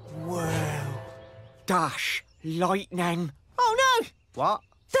 Wow. Dash Lightning. Oh, no! What?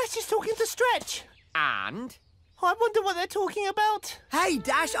 Dash is talking to Stretch. And? I wonder what they're talking about. Hey,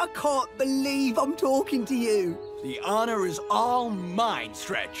 Dash, I can't believe I'm talking to you. The honor is all mine,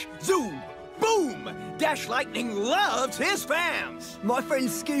 Stretch. Zoom! Boom! Dash Lightning loves his fans! My friend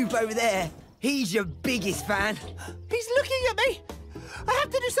Scoop over there, he's your biggest fan. He's looking at me! I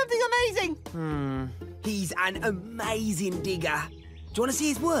have to do something amazing! He's an amazing digger. Do you want to see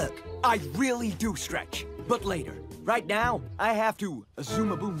his work? I really do, Stretch, but later. Right now, I have to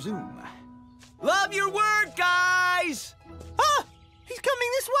zoom-a-boom-zoom. Love your work, guys! Ah! He's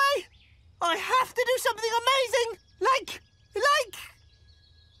coming this way! I have to do something amazing! Like...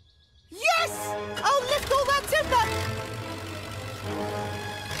 Yes! I'll lift all that timber!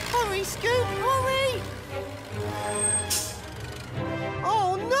 Hurry, Scoop, hurry!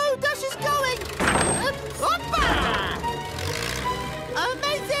 Oh, no, Dash is going! Hoppa!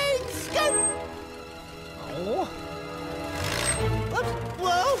 Amazing, Scoop! Oh.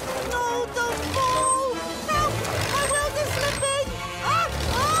 Whoa! No, don't fall! Help! My wheels are slipping! Ah!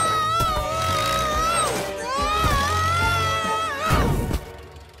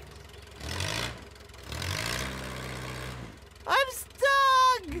 I'm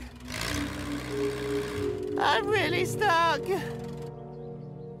stuck! I'm really stuck.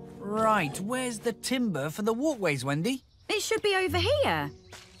 Right, where's the timber for the walkways, Wendy? It should be over here.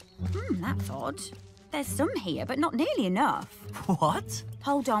 That's odd. There's some here, but not nearly enough. What?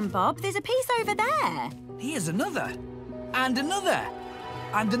 Hold on, Bob. There's a piece over there. Here's another. And another.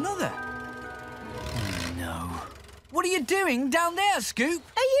 And another. Oh, no. What are you doing down there, Scoop?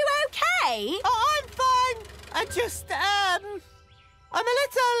 Are you okay? Oh, I'm fine. I just, I'm a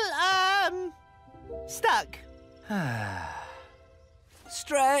little, stuck.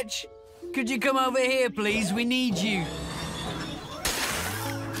 Stretch, could you come over here, please? We need you.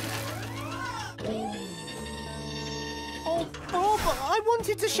 Oh, Bob, I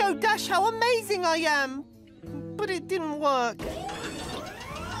wanted to show Dash how amazing I am, but it didn't work.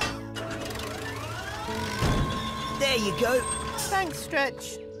 There you go. Thanks,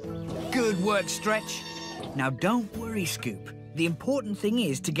 Stretch. Good work, Stretch. Now, don't worry, Scoop. The important thing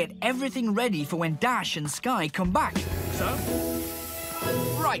is to get everything ready for when Dash and Sky come back. So,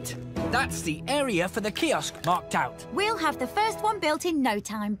 right. That's the area for the kiosk marked out. We'll have the first one built in no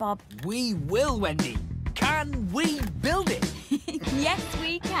time, Bob. We will, Wendy. Can we build it? Yes,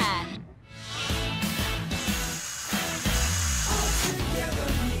 we can.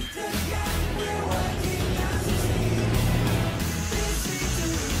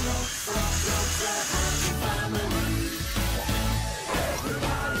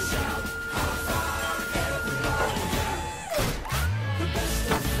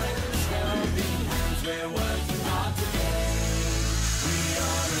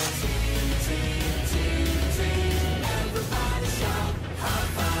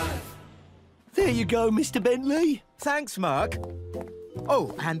 There you go, Mr. Bentley. Thanks, Muck.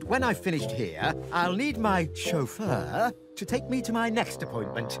 Oh, and when I've finished here, I'll need my chauffeur to take me to my next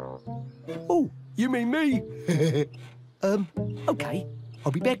appointment. Oh, you mean me? OK.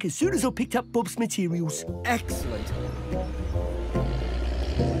 I'll be back as soon as I've picked up Bob's materials. Excellent.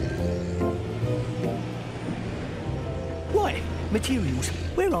 Right, materials.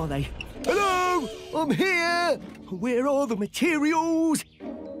 Where are they? Hello! I'm here! Where are the materials?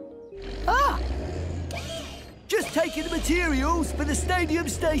 Ah! Just taking the materials for the stadium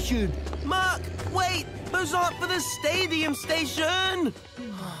station. Muck, wait! Those aren't for the stadium station!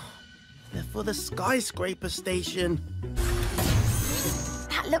 They're for the skyscraper station.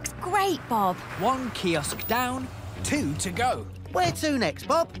 That looks great, Bob. 1 kiosk down, 2 to go. Where to next,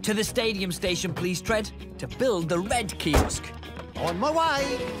 Bob? To the stadium station, please, Tread, to build the red kiosk. On my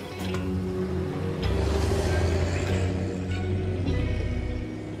way.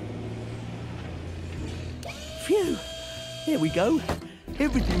 Phew. There we go.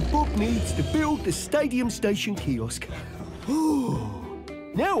 Everything Bob needs to build the stadium station kiosk.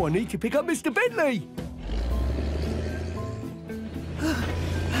 Now I need to pick up Mr. Bentley.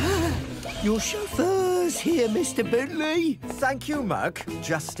 Your chauffeur's here, Mr. Bentley. Thank you, Muck.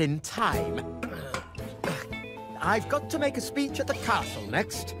 Just in time. I've got to make a speech at the castle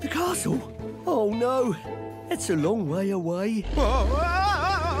next. The castle? Oh, no. That's a long way away. Whoa!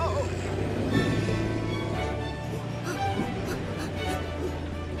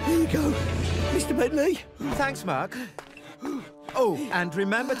 Here you go, Mr. Bentley. Thanks, Muck. Oh, and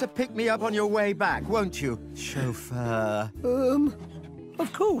remember to pick me up on your way back, won't you, chauffeur?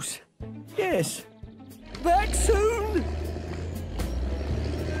 Of course. Yes. Back soon!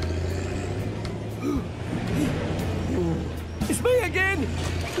 It's me again!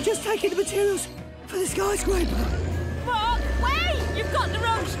 I'm just taking the materials for the skyscraper. Muck, wait! You've got the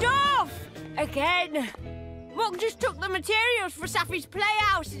wrong stuff! Again. Muck just took the materials for Saffy's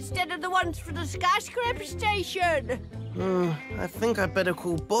playhouse instead of the ones for the skyscraper station. I think I better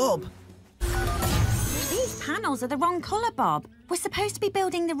call Bob. These panels are the wrong colour, Bob. We're supposed to be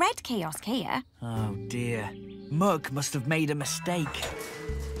building the red kiosk here. Oh, dear. Muck must have made a mistake.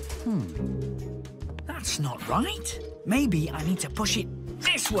 That's not right. Maybe I need to push it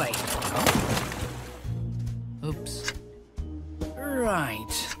this way. Oops.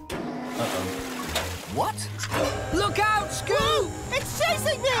 Right. Uh-oh. What? Look out, Scoop! Whoa! It's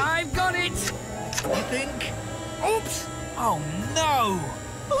chasing me! I've got it! I think. Oops! Oh, no!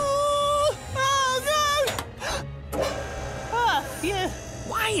 Oh, no! Phew.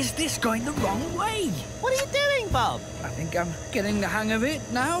 Why is this going the wrong way? What are you doing, Bob? I think I'm getting the hang of it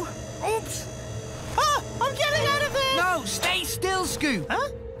now. Oops! Ah, I'm getting out of it! No, stay still, Scoop! Huh?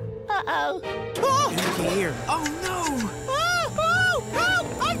 Uh-oh. Oh! Here. Oh, no! Oh, oh, help!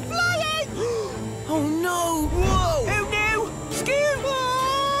 I'm flying! Oh, no! Whoa! Who knew? Scoop!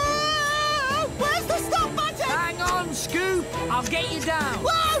 Oh, where's the stop button? Hang on, Scoop! I'll get you down.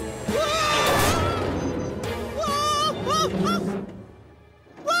 Whoa! Whoa! Whoa! Whoa!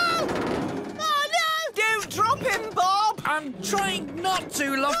 Whoa! Oh, no! Don't drop him, Bob! I'm trying not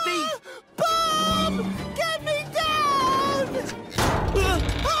to, Lofty. Bob! Get me down!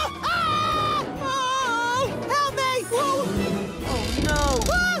 Oh, help me! Whoa. Oh, no!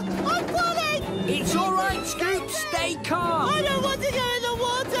 I'm falling! It's all right, Scoop. Stay calm. I don't want to go in the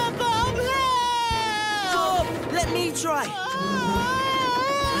water, Bob! Bob, let me try.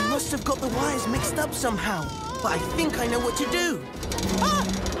 I must have got the wires mixed up somehow, but I think I know what to do.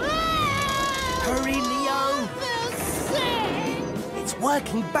 Hurry, Leo! It's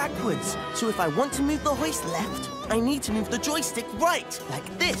working backwards, so if I want to move the hoist left, I need to move the joystick right, like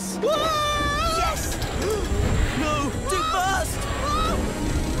this. Yes! No, too fast!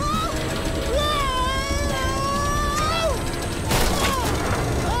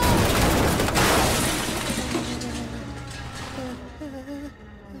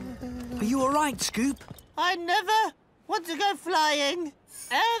 Are you all right, Scoop? I never want to go flying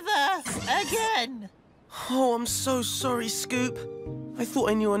ever again. Oh, I'm so sorry, Scoop. I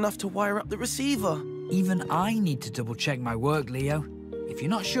thought I knew enough to wire up the receiver. Even I need to double-check my work, Leo. If you're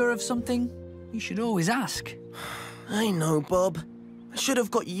not sure of something, you should always ask. I know, Bob. I should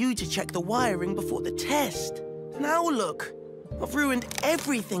have got you to check the wiring before the test. Now look, I've ruined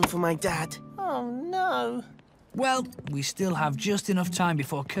everything for my dad. Oh, no. Well, we still have just enough time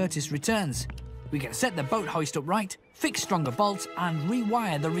before Curtis returns. We can set the boat hoist up right, fix stronger bolts, and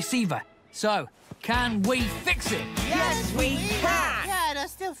rewire the receiver. So, can we fix it? Yes, we can! Yeah, and I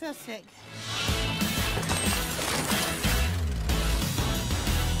still feel sick.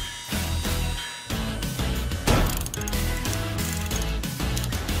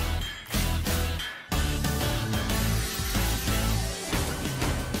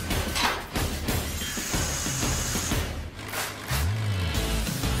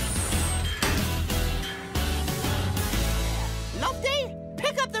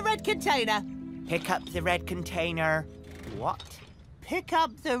 Container. Pick up the red container. What? Pick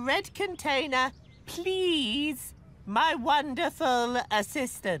up the red container, please, my wonderful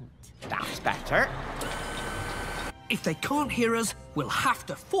assistant. That's better. If they can't hear us, we'll have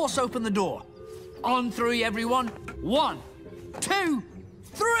to force open the door. On three, everyone. 1, 2,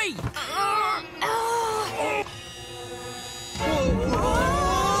 3.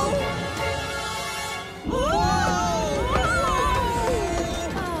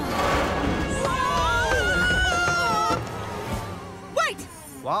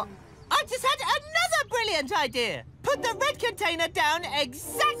 What? I've just had another brilliant idea. Put the red container down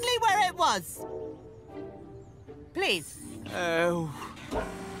exactly where it was. Please. Oh.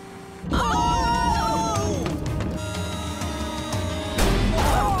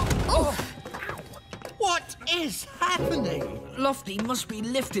 What is happening? Lofty must be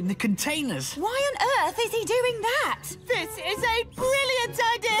lifting the containers. Why on earth is he doing that? This is a brilliant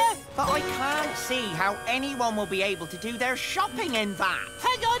idea. But I can't see how anyone will be able to do their shopping in that.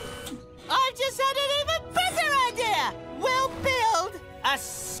 Hang on. I've just had an even better idea. We'll build a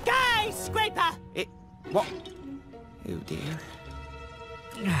skyscraper. What? Oh, dear.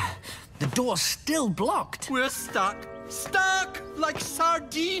 The door's still blocked. We're stuck. Stuck like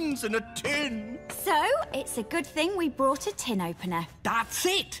sardines in a tin. So, it's a good thing we brought a tin opener. That's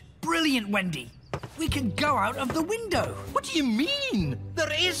it. Brilliant, Wendy. We can go out of the window. What do you mean?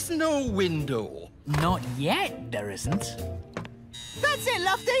 There is no window. Not yet, there isn't. That's it,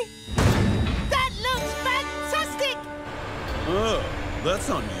 Lofty. That looks fantastic. Oh, that's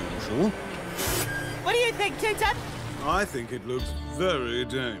unusual. What do you think, Two-Ton? I think it looks very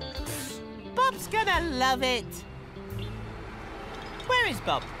dangerous. Bob's gonna love it. Where is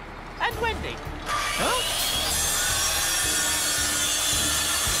Bob? And Wendy? Huh?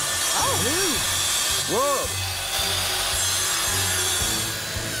 Oh! Whoa!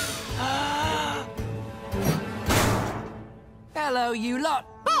 Hello, you lot.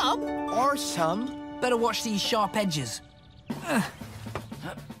 Bob? Or some. Better watch these sharp edges. What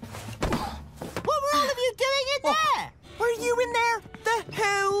were all of you doing in there? Were you in there the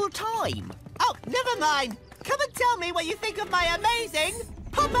whole time? Oh, never mind. Come and tell me what you think of my amazing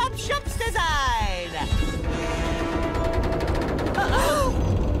pop-up shops design.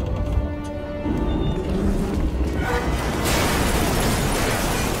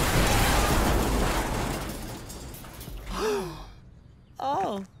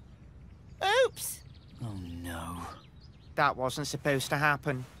 Oh. Oops. Oh, no. That wasn't supposed to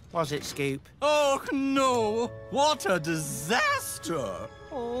happen, was it, Scoop? Oh, no! What a disaster!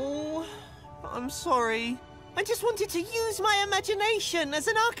 Oh, I'm sorry. I just wanted to use my imagination as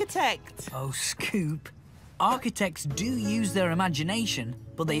an architect. Oh, Scoop. Architects do use their imagination,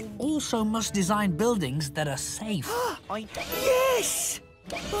 but they also must design buildings that are safe. Yes!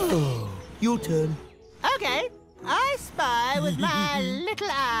 Oh, your turn. Okay. I spy with my little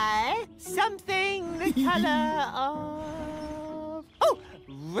eye something the colour of... Oh,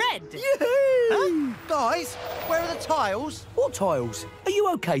 red! Yoo-hoo! Guys, where are the tiles? What tiles? Are you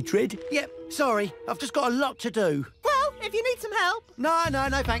okay, Tread? Yep, sorry. I've just got a lot to do. Well, if you need some help... No,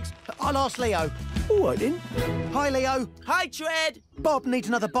 thanks. I'll ask Leo. All right, then. Hi, Leo. Hi, Tread. Bob needs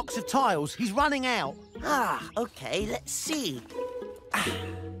another box of tiles. He's running out. Okay, let's see.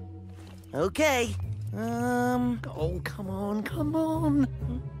 Okay. Oh, come on.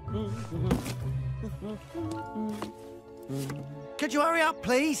 Could you hurry up,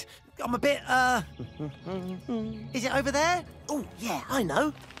 please? I'm a bit, Is it over there? Oh, yeah, I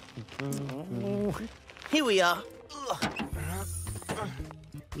know. Here we are.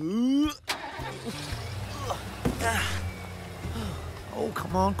 Oh,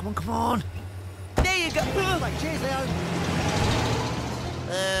 come on. There you go. Right, cheers, Leo.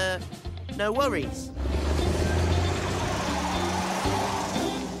 No worries.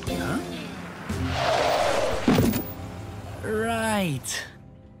 Right.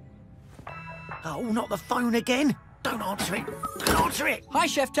 Oh, not the phone again. Don't answer it. Don't answer it. Hi,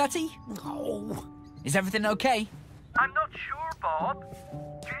 Chef Tatty. Oh. Is everything okay? I'm not sure, Bob.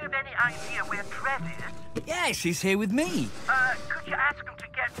 Do you have any idea where Trev is? Yes, he's here with me. Could you ask him to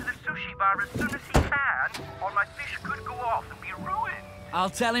get to the sushi bar as soon as he can, or my fish could go off and be ruined? I'll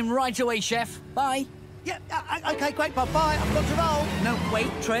tell him right away, Chef. Bye. Yeah, OK, great, Bob. Bye. I've got to roll. No, wait,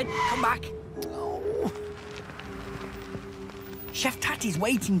 Tread. Come back. Oh. Chef Tatty's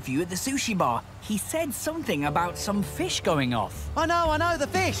waiting for you at the sushi bar. He said something about some fish going off. I know, the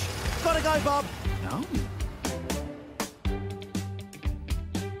fish. Gotta go, Bob. No.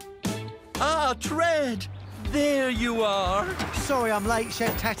 Ah, Tread! There you are. Sorry I'm late,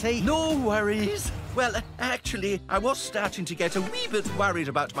 Chef Tatty. No worries. Well, actually, I was starting to get a wee bit worried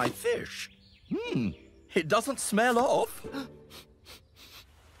about my fish. It doesn't smell off.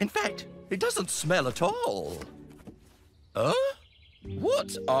 In fact, it doesn't smell at all. Huh?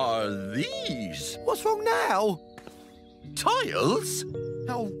 What are these? What's wrong now? Tiles?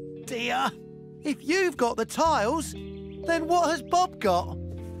 Oh, dear. If you've got the tiles, then what has Bob got?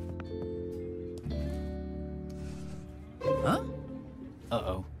 Huh?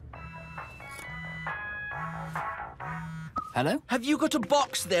 Uh-oh. Hello? Have you got a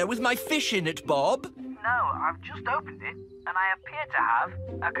box there with my fish in it, Bob? No, I've just opened it, and I appear to have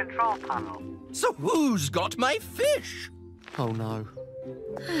a control panel. So who's got my fish? Oh, no.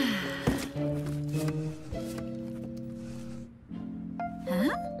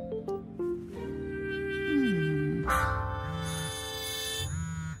 Huh?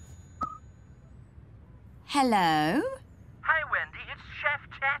 Hello? Hi, Wendy, it's Chef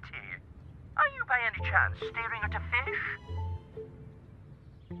Tatty. Are you by any chance staring at a fish?